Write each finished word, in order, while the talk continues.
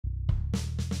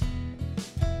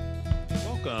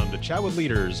Welcome to Chat with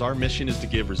Leaders. Our mission is to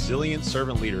give resilient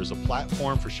servant leaders a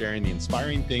platform for sharing the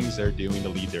inspiring things they're doing to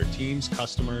lead their teams,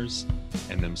 customers,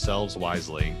 and themselves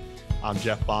wisely. I'm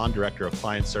Jeff Bond, Director of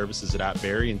Client Services at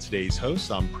ADDO, and today's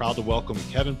host. I'm proud to welcome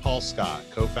Kevin Paul Scott,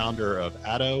 co-founder of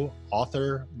ADDO,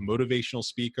 author, motivational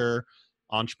speaker,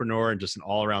 entrepreneur, and just an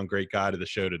all-around great guy to the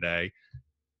show today.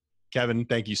 Kevin,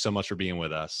 thank you so much for being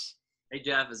with us. Hey,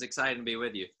 Jeff, it's exciting to be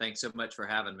with you. Thanks so much for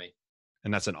having me.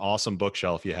 And that's an awesome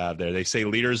bookshelf you have there. They say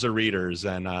leaders are readers,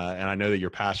 and I know that you're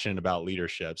passionate about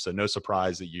leadership. So no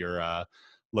surprise that you're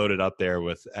loaded up there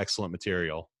with excellent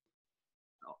material.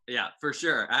 Oh, yeah, for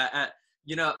sure. A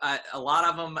lot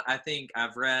of them I think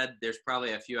I've read. There's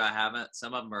probably a few I haven't.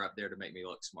 Some of them are up there to make me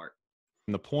look smart.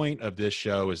 And the point of this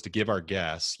show is to give our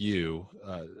guests, you,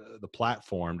 the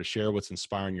platform to share what's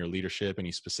inspiring your leadership,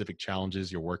 any specific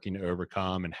challenges you're working to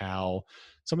overcome, and how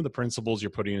some of the principles you're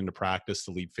putting into practice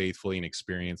to lead faithfully and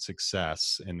experience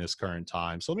success in this current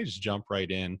time. So let me just jump right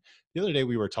in. The other day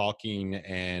we were talking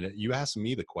and you asked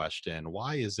me the question,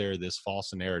 why is there this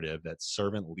false narrative that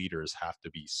servant leaders have to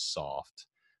be soft?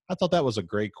 I thought that was a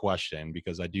great question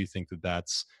because I do think that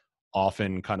that's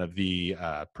often kind of the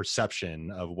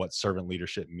perception of what servant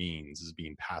leadership means is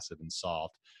being passive and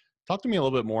soft. Talk to me a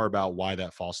little bit more about why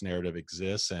that false narrative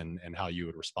exists and how you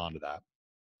would respond to that.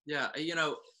 Yeah,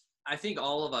 I think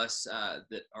all of us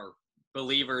that are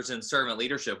believers in servant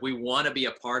leadership, we want to be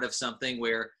a part of something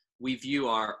where we view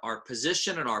our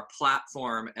position and our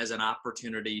platform as an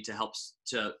opportunity to help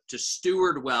to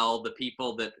steward well the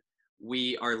people that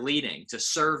we are leading, to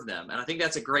serve them. And I think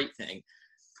that's a great thing.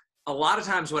 A lot of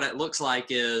times what it looks like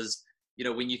is,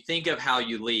 when you think of how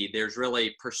you lead, there's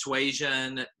really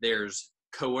persuasion, there's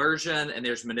coercion, and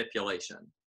there's manipulation.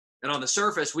 And on the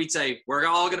surface, we'd say, we're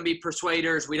all going to be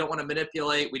persuaders. We don't want to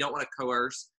manipulate. We don't want to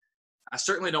coerce. I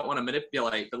certainly don't want to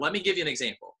manipulate, but let me give you an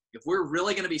example. If we're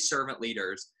really going to be servant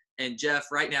leaders, and Jeff,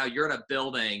 right now you're in a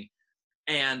building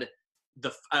and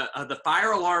the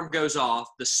fire alarm goes off,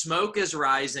 the smoke is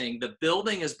rising, the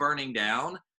building is burning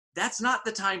down, that's not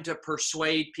the time to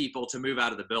persuade people to move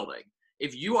out of the building.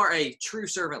 If you are a true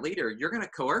servant leader, you're going to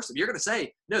coerce them. You're going to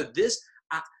say, no,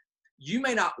 you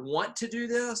may not want to do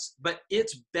this, but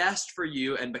it's best for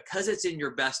you. And because it's in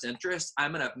your best interest,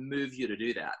 I'm going to move you to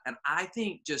do that. And I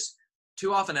think just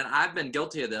too often, and I've been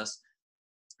guilty of this,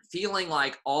 feeling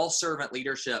like all servant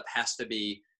leadership has to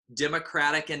be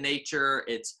democratic in nature.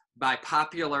 It's by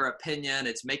popular opinion.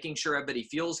 It's making sure everybody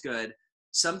feels good.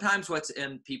 Sometimes what's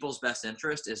in people's best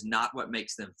interest is not what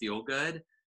makes them feel good,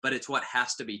 but it's what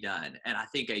has to be done. And I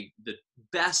think the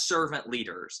best servant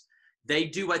leaders, they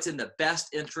do what's in the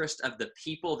best interest of the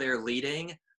people they're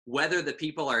leading, whether the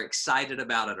people are excited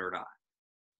about it or not.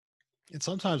 And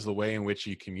sometimes the way in which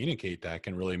you communicate that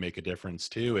can really make a difference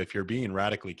too. If you're being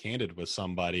radically candid with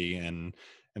somebody and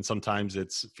sometimes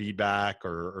it's feedback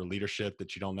or leadership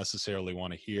that you don't necessarily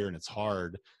want to hear and it's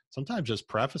hard, sometimes just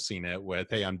prefacing it with,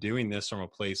 hey, I'm doing this from a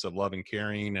place of love and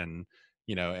caring and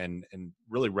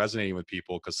really resonating with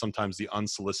people, because sometimes the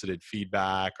unsolicited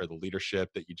feedback or the leadership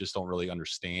that you just don't really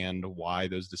understand why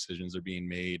those decisions are being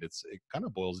made, it kind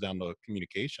of boils down to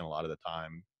communication a lot of the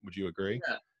time. Would you agree?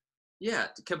 Yeah,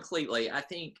 completely. I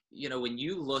think, when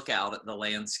you look out at the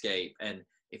landscape and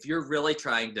if you're really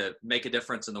trying to make a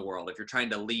difference in the world, if you're trying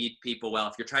to lead people well,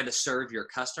 if you're trying to serve your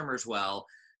customers well,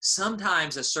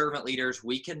 sometimes as servant leaders,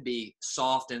 we can be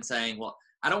soft in saying, well,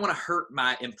 I don't want to hurt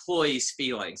my employees'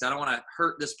 feelings. I don't want to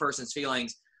hurt this person's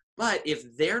feelings. But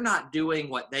if they're not doing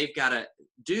what they've got to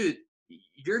do,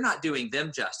 you're not doing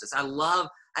them justice.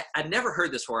 I never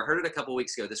heard this before. I heard it a couple of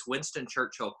weeks ago, this Winston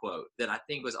Churchill quote that I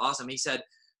think was awesome. He said,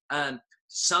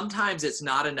 sometimes it's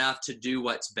not enough to do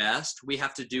what's best. We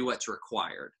have to do what's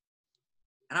required.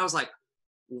 And I was like,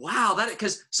 wow,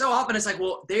 because so often it's like,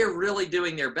 well, they're really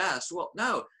doing their best. Well,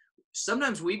 no.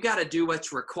 Sometimes we've got to do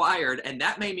what's required, and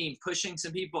that may mean pushing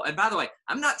some people. And by the way,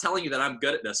 I'm not telling you that I'm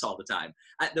good at this all the time.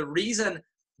 The reason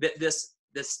that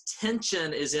this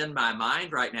tension is in my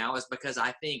mind right now is because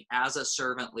I think as a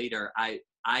servant leader, I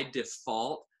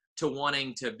default to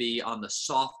wanting to be on the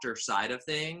softer side of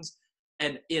things.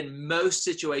 And in most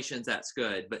situations, that's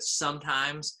good. But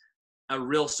sometimes a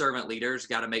real servant leader's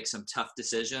got to make some tough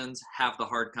decisions, have the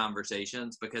hard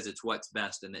conversations, because it's what's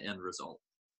best in the end result.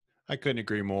 I couldn't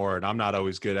agree more. And I'm not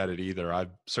always good at it either.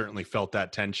 I've certainly felt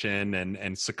that tension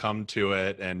and succumbed to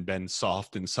it and been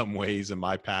soft in some ways in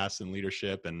my past in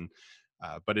leadership.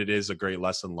 But it is a great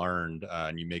lesson learned.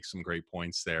 And you make some great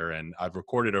points there. And I've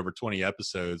recorded over 20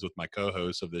 episodes with my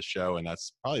co-host of this show. And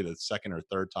that's probably the second or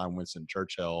third time Winston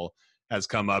Churchill has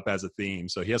come up as a theme.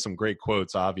 So he has some great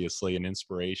quotes, obviously, and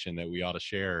inspiration that we ought to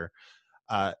share.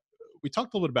 we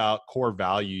talked a little bit about core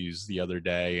values the other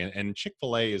day, and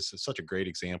Chick-fil-A is such a great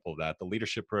example of that. The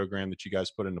leadership program that you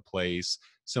guys put into place,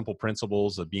 simple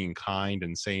principles of being kind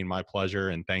and saying my pleasure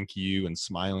and thank you and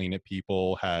smiling at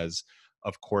people has,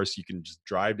 of course, you can just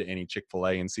drive to any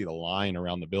Chick-fil-A and see the line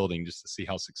around the building just to see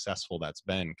how successful that's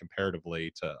been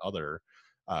comparatively to other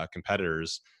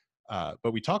competitors.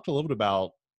 But we talked a little bit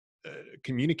about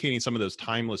communicating some of those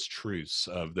timeless truths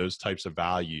of those types of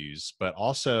values, but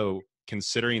also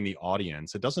considering the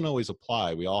audience. It doesn't always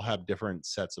apply. We all have different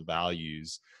sets of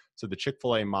values. So the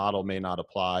Chick-fil-A model may not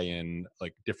apply in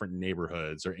like different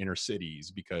neighborhoods or inner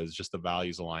cities because just the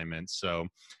values alignment. So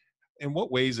in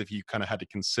what ways have you kind of had to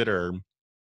consider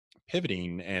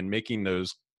pivoting and making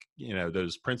those,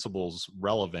 those principles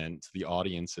relevant to the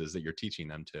audiences that you're teaching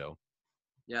them to?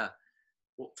 Yeah.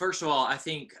 Well, first of all, I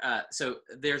think, so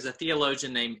there's a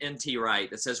theologian named N.T. Wright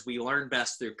that says we learn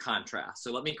best through contrast.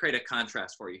 So let me create a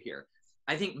contrast for you here.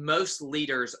 I think most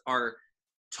leaders are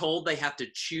told they have to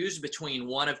choose between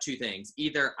one of two things.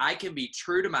 Either I can be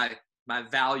true to my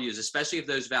values, especially if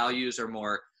those values are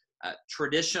more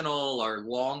traditional or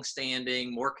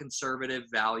long-standing, more conservative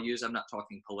values. I'm not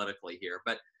talking politically here,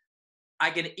 but I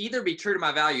can either be true to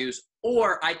my values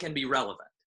or I can be relevant.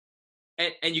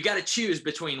 And you got to choose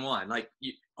between one,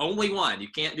 only one. You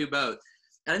can't do both.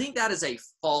 And I think that is a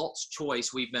false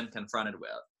choice we've been confronted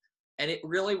with. And it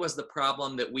really was the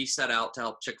problem that we set out to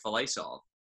help Chick-fil-A solve.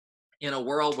 In a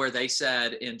world where they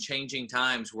said in changing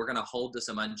times, we're going to hold to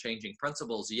some unchanging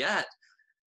principles, yet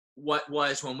what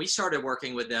was, when we started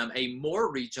working with them, a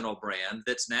more regional brand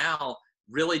that's now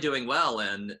really doing well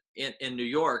in New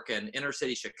York and inner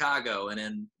city Chicago and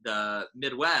in the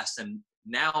Midwest, and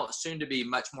now soon to be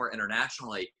much more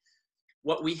internationally.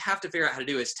 What we have to figure out how to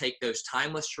do is take those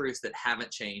timeless truths that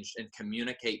haven't changed and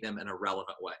communicate them in a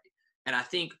relevant way. And I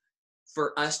think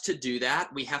for us to do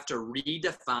that, we have to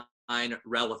redefine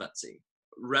relevancy.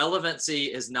 Relevancy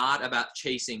is not about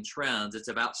chasing trends. It's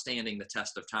about standing the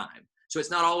test of time. So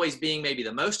it's not always being maybe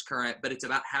the most current, but it's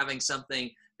about having something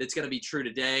that's going to be true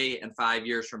today and 5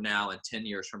 years from now and 10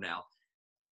 years from now.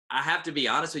 I have to be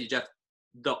honest with you, Jeff,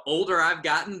 the older I've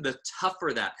gotten, the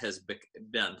tougher that has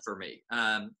been for me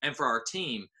and for our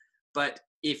team. But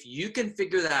if you can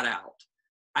figure that out,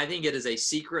 I think it is a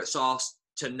secret sauce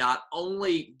to not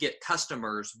only get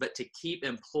customers, but to keep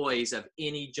employees of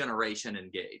any generation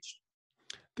engaged.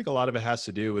 I think a lot of it has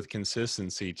to do with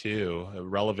consistency too.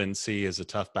 Relevancy is a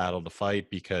tough battle to fight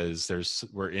because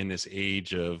we're in this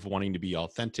age of wanting to be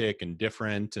authentic and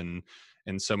different, and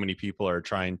so many people are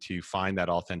trying to find that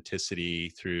authenticity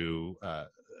through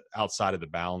outside of the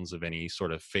bounds of any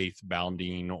sort of faith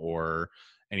bounding or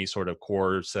any sort of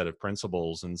core set of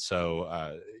principles. And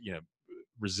so,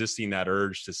 resisting that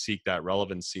urge to seek that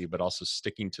relevancy, but also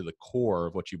sticking to the core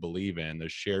of what you believe in,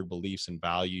 those shared beliefs and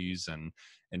values, and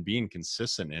being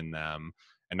consistent in them.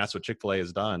 And that's what Chick-fil-A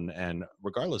has done. And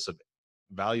regardless of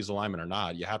values alignment or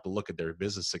not, you have to look at their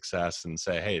business success and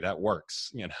say, hey, that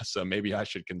works, so maybe I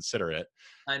should consider it.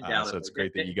 So it's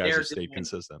great that you guys have stayed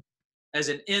consistent. As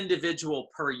an individual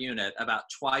per unit, about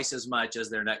twice as much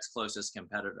as their next closest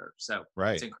competitor. So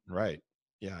right.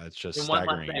 Yeah, it's just in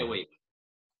staggering. 1 day a week.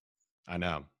 I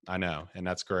know. And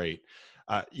that's great.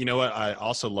 You know what I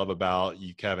also love about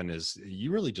you, Kevin, is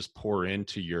you really just pour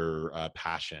into your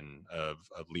passion of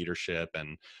leadership.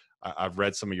 And I've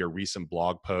read some of your recent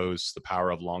blog posts, the power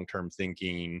of long-term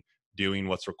thinking, doing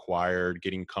what's required,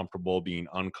 getting comfortable, being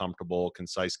uncomfortable,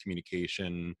 concise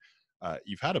communication.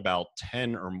 You've had about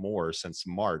 10 or more since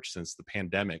March, since the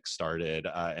pandemic started.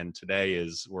 And today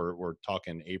we're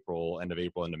talking April, end of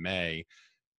April into May.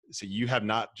 So you have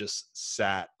not just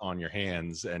sat on your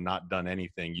hands and not done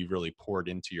anything. You've really poured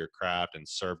into your craft and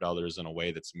served others in a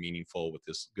way that's meaningful with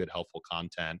this good, helpful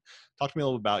content. Talk to me a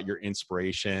little about your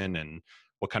inspiration and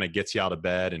what kind of gets you out of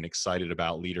bed and excited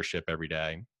about leadership every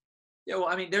day. Yeah, well,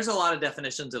 I mean, there's a lot of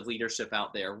definitions of leadership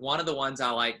out there. One of the ones I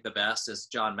like the best is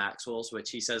John Maxwell's,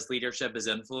 which he says leadership is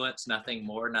influence, nothing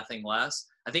more, nothing less.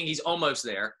 I think he's almost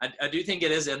there. I do think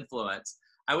it is influence.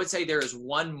 I would say there is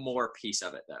one more piece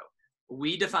of it, though.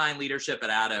 We define leadership at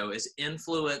ADDO as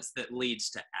influence that leads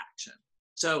to action.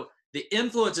 So the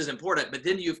influence is important, but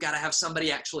then you've got to have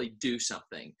somebody actually do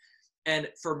something. And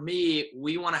for me,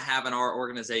 we want to have in our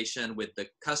organization, with the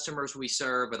customers we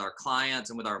serve, with our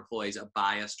clients and with our employees, a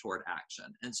bias toward action.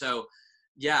 And so,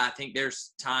 yeah, I think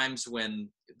there's times when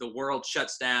the world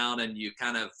shuts down and you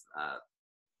kind of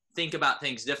think about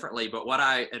things differently. But what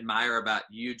I admire about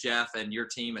you, Jeff, and your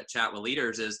team at Chat with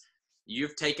Leaders is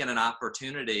you've taken an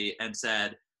opportunity and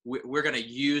said, we're going to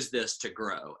use this to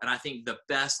grow. And I think the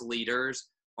best leaders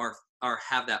are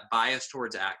have that bias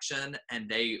towards action, and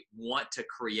they want to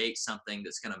create something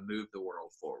that's going to move the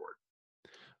world forward.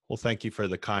 Well, thank you for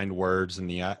the kind words and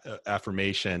the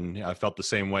affirmation. I felt the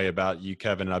same way about you,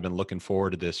 Kevin, and I've been looking forward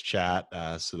to this chat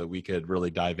so that we could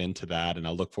really dive into that. And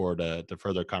I look forward to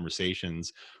further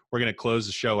conversations. We're going to close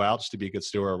the show out just to be a good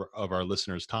steward of our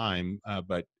listeners' time,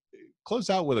 but close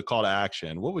out with a call to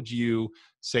action. What would you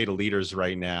say to leaders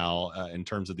right now in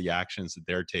terms of the actions that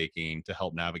they're taking to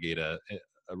help navigate a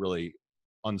really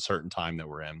uncertain time that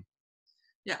we're in?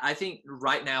 Yeah, I think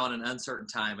right now in an uncertain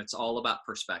time, it's all about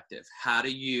perspective. How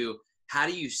do you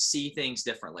see things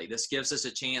differently? This gives us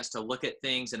a chance to look at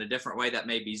things in a different way that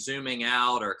may be zooming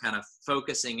out or kind of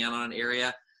focusing in on an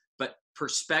area. But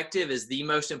perspective is the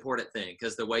most important thing,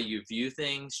 because the way you view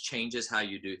things changes how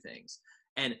you do things.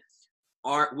 And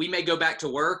we may go back to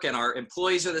work and our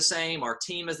employees are the same, our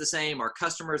team is the same, our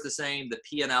customer is the same, the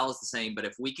P&L is the same. But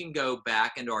if we can go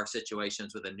back into our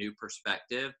situations with a new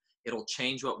perspective, it'll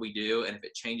change what we do. And if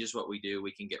it changes what we do,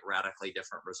 we can get radically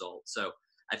different results. So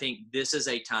I think this is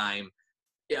a time,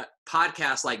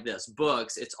 podcasts like this,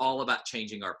 books, it's all about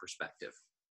changing our perspective.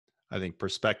 I think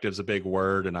perspective's a big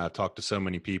word, and I've talked to so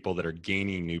many people that are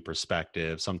gaining new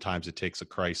perspective. Sometimes it takes a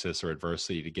crisis or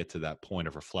adversity to get to that point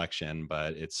of reflection,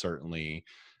 but it's certainly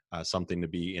something to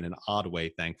be in an odd way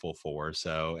thankful for.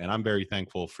 So, and I'm very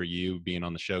thankful for you being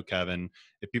on the show, Kevin.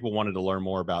 If people wanted to learn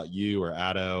more about you or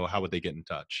ADDO, how would they get in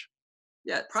touch?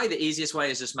 Yeah, probably the easiest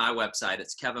way is just my website.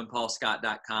 It's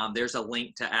kevinpaulscott.com. There's a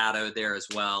link to ADDO there as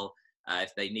well.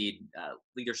 If they need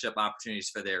leadership opportunities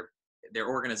for their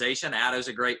organization, ADDO is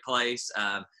a great place.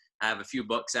 I have a few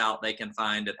books out they can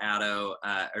find at ADDO,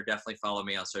 or definitely follow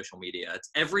me on social media.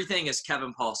 Everything is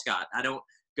Kevin Paul Scott. I don't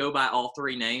go by all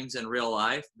three names in real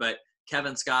life, but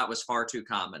Kevin Scott was far too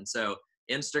common. So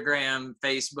Instagram,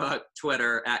 Facebook,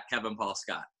 Twitter, at Kevin Paul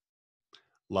Scott.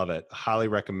 Love it. Highly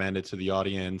recommend it to the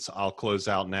audience. I'll close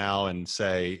out now and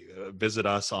say, visit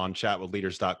us on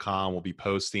chatwithleaders.com. We'll be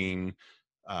posting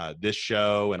this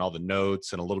show and all the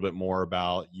notes and a little bit more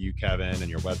about you, Kevin, and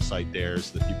your website there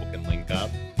so that people can link up.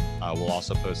 We'll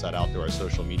also post that out through our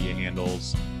social media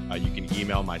handles. You can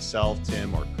email myself,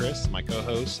 Tim, or Chris, my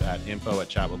co-hosts, at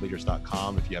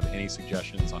info@chatwithleaders.com if you have any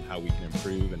suggestions on how we can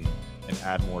improve and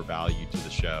add more value to the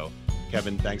show.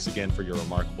 Kevin, thanks again for your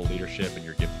remarkable leadership and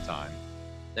your gift of time.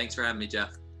 Thanks for having me,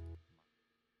 Jeff.